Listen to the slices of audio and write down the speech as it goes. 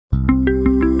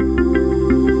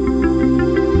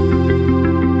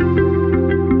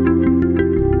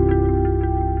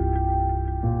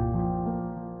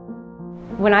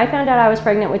I found out I was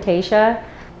pregnant with Tasha,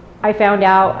 I found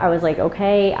out, I was like,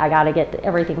 okay, I gotta get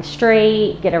everything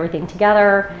straight, get everything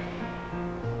together.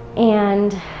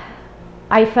 And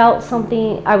I felt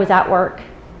something, I was at work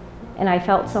and I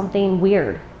felt something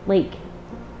weird. Like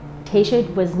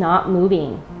Tasha was not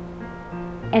moving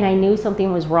and I knew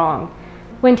something was wrong.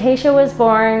 When Tasha was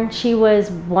born, she was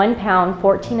 1 pound,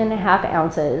 14.5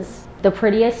 ounces, the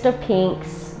prettiest of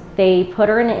pinks. They put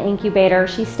her in an incubator.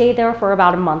 She stayed there for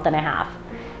about 1.5 months.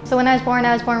 So when I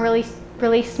was born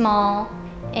really small,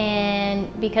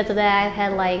 and because of that I've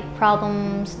had like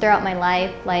problems throughout my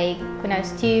life. Like when I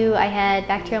was 2, I had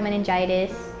bacterial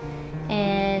meningitis,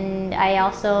 and I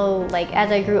also, like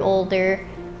as I grew older,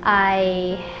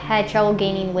 I had trouble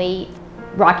gaining weight.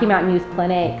 Rocky Mountain Youth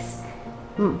Clinics,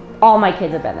 all my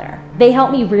kids have been there. They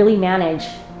helped me really manage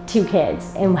 2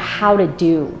 kids and how to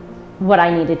do what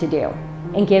I needed to do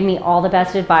and give me all the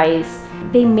best advice.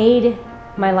 They made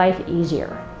my life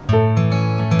easier.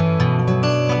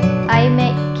 I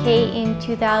met Kate in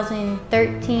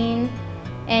 2013,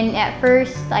 and at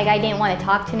first, like, I didn't want to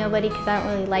talk to nobody because I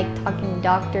don't really like talking to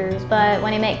doctors. But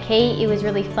when I met Kate, it was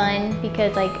really fun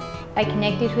because, like, I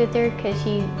connected with her because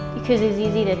it was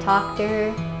easy to talk to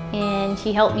her, and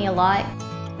she helped me a lot.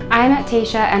 I met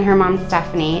Tasha and her mom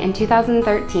Stephanie in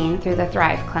 2013 through the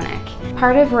Thrive Clinic.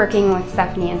 Part of working with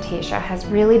Stephanie and Tasha has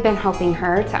really been helping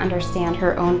her to understand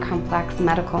her own complex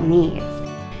medical needs.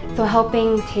 So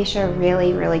helping Tasha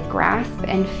really grasp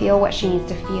and feel what she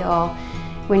needs to feel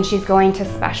when she's going to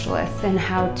specialists and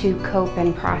how to cope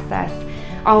and process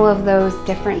all of those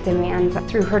different demands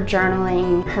through her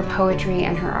journaling, her poetry,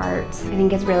 and her art. I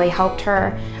think it's really helped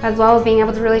her, as well as being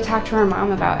able to really talk to her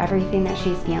mom about everything that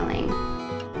she's feeling.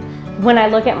 When I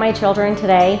look at my children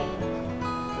today,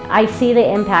 I see the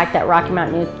impact that Rocky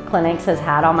Mountain Youth Clinics has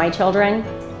had on my children.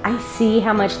 I see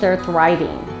how much they're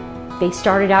thriving. They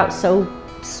started out so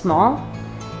small,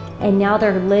 and now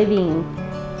they're living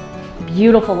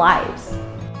beautiful lives.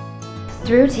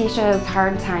 Through Tasha's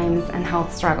hard times and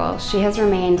health struggles, she has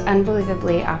remained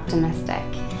unbelievably optimistic.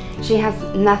 She has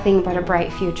nothing but a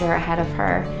bright future ahead of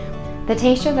her. The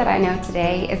Tasha that I know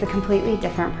today is a completely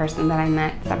different person that I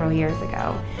met several years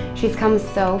ago. She's come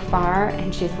so far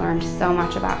and she's learned so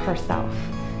much about herself.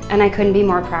 And I couldn't be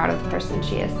more proud of the person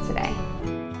she is today.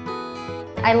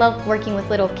 I love working with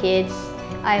little kids.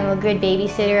 I'm a good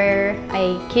babysitter.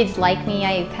 Kids like me,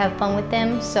 I have fun with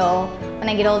them. So when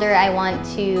I get older, I want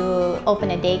to open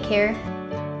a daycare.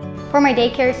 For my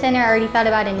daycare center, I already thought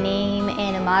about a name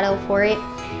and a motto for it.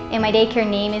 And my daycare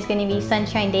name is going to be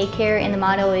Sunshine Daycare, and the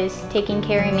motto is taking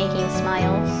care and making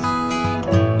smiles.